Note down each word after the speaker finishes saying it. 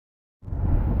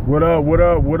What up, what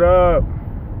up, what up?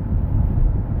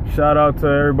 Shout out to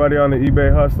everybody on the eBay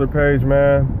Hustler page,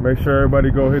 man. Make sure everybody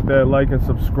go hit that like and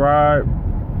subscribe.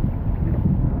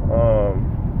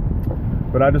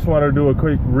 But I just want to do a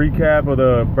quick recap of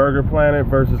the Burger Planet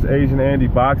versus Asian Andy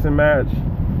boxing match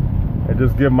and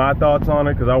just give my thoughts on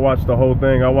it, because I watched the whole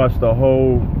thing. I watched the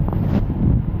whole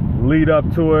lead up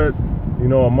to it, you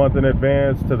know, a month in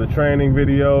advance, to the training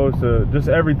videos, to just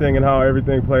everything and how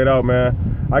everything played out, man.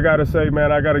 I gotta say,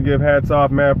 man, I gotta give hats off,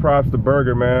 man, props to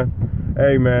Burger, man.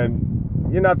 Hey, man,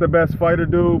 you're not the best fighter,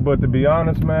 dude, but to be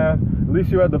honest, man, at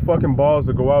least you had the fucking balls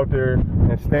to go out there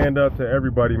and stand up to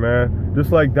everybody, man.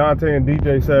 Just like Dante and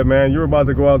DJ said, man, you were about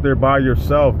to go out there by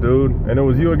yourself, dude, and it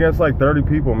was you against like 30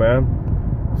 people, man.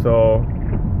 So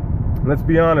let's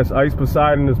be honest, Ice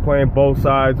Poseidon is playing both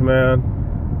sides, man.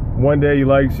 One day he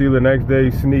likes you, the next day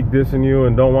he sneak dissing you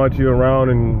and don't want you around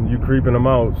and you creeping him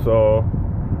out. So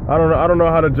I don't know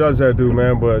how to judge that dude,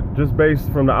 man, but just based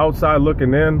from the outside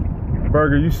looking in,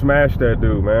 Burger, you smashed that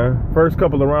dude, man. First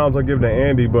couple of rounds I'll give to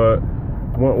Andy, but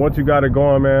once you got it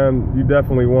going, man, you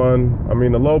definitely won. I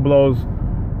mean, the low blows,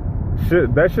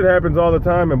 that shit happens all the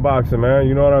time in boxing, man.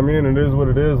 You know what I mean? It is what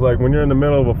it is. Like, when you're in the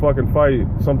middle of a fucking fight,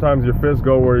 sometimes your fists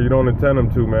go where you don't intend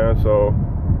them to, man. So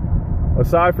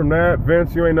aside from that,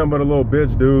 Vince, you ain't nothing but a little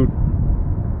bitch, dude.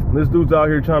 This dude's out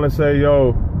here trying to say,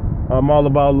 yo, I'm all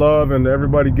about love and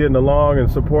everybody getting along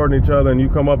and supporting each other, and you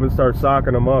come up and start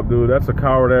socking them up, dude. That's a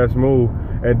coward-ass move.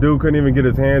 And dude couldn't even get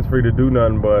his hands free to do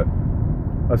nothing. But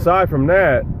aside from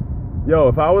that, yo,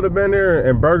 if I would have been there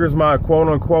and Burger's my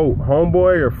quote-unquote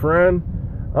homeboy or friend,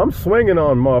 I'm swinging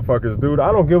on motherfuckers, dude.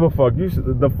 I don't give a fuck.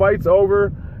 The fight's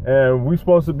over, and we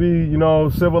supposed to be, you know,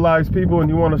 civilized people, and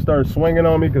you want to start swinging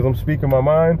on me because I'm speaking my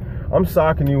mind, I'm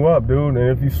socking you up, dude. And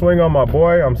if you swing on my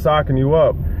boy, I'm socking you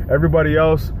up. Everybody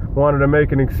else wanted to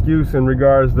make an excuse in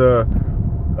regards to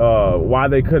why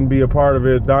they couldn't be a part of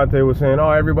it. Dante was saying,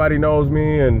 oh, everybody knows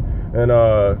me, and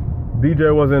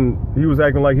DJ he was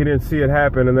acting like he didn't see it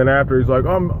happen, and then after he's like,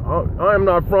 I'm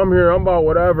not from here, I'm about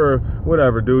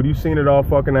whatever, dude. You seen it all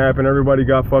fucking happen. Everybody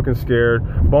got fucking scared.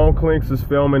 Bone Clinks is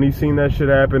filming, he seen that shit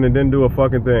happen and didn't do a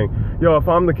fucking thing. Yo, if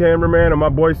I'm the cameraman and my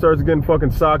boy starts getting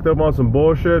fucking socked up on some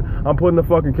bullshit, I'm putting the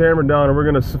fucking camera down and we're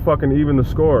gonna fucking even the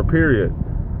score, period.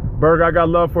 Berg, I got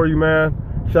love for you, man.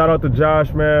 Shout out to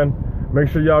Josh, man. Make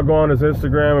sure y'all go on his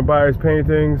Instagram and buy his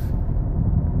paintings.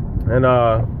 And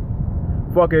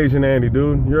fuck Asian Andy,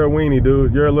 dude. You're a weenie,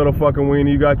 dude. You're a little fucking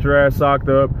weenie. You got your ass socked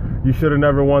up. You should have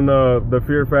never won the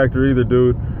Fear Factor either,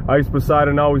 dude. Ice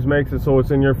Poseidon always makes it so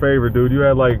it's in your favor, dude. You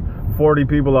had like 40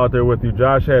 people out there with you.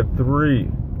 Josh had 3.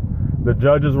 The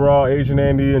judges were all Asian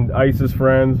Andy and Ice's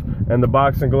friends, and the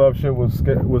boxing glove shit was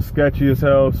sketchy as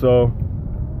hell. So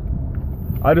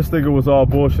I just think it was all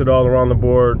bullshit all around the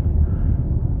board.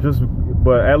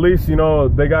 But at least, you know,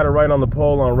 they got it right on the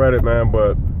poll on Reddit, man.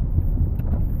 But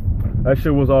that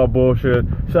shit was all bullshit.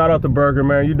 Shout out to Burger,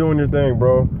 man. You doing your thing,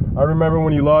 bro. I remember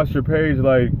when you lost your page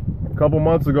like a couple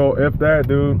months ago, if that,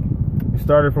 dude. You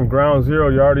started from ground zero.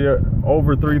 You're already at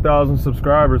over 3,000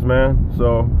 subscribers, man.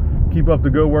 So keep up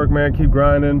the good work, man. Keep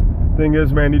grinding. Thing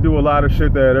is, man, you do a lot of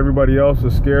shit that everybody else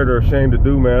is scared or ashamed to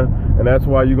do, man. And that's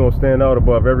why you're gonna stand out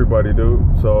above everybody, dude.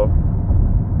 So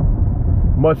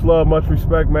much love, much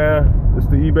respect, man. It's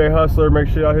the eBay Hustler. Make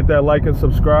sure y'all hit that like and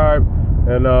subscribe.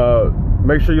 And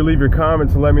make sure you leave your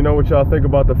comments and let me know what y'all think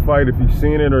about the fight. If you've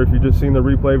seen it or if you just seen the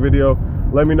replay video,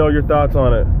 let me know your thoughts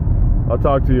on it. I'll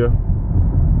talk to you.